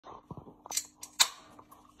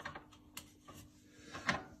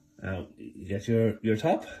Now, you get your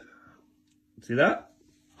top. See that?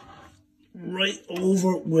 Right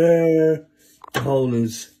over where the hole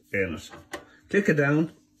is in it. Click it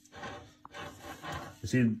down. You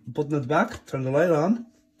see the button at the back? Turn the light on.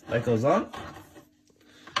 Light goes on.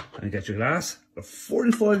 And you get your glass at a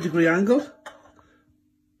 45-degree angle.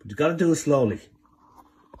 But you got to do it slowly.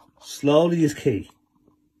 Slowly is key.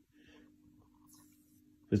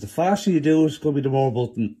 Because the faster you do it, it's going to be the more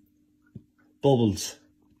bubbles.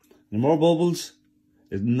 The more bubbles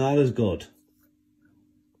is not as good.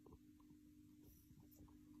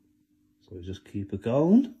 So just keep it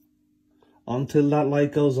going until that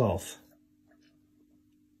light goes off.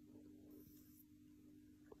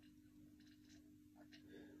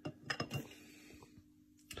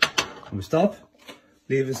 And we stop,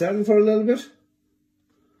 leave it settle for a little bit.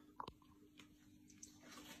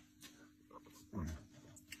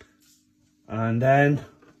 And then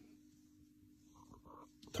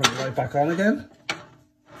turn the light back on again.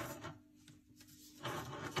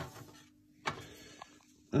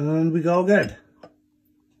 And we go again.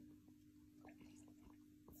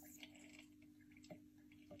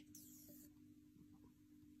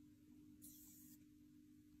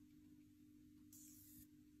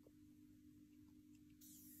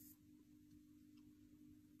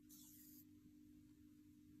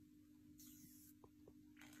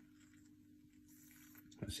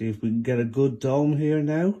 Let's see if we can get a good dome here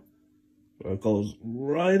now, where it goes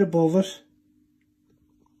right above it.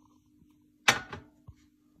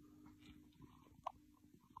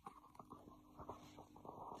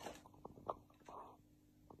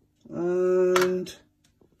 And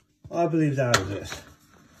I believe that is it.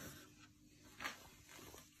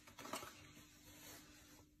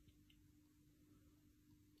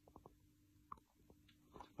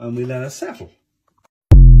 And we let it settle.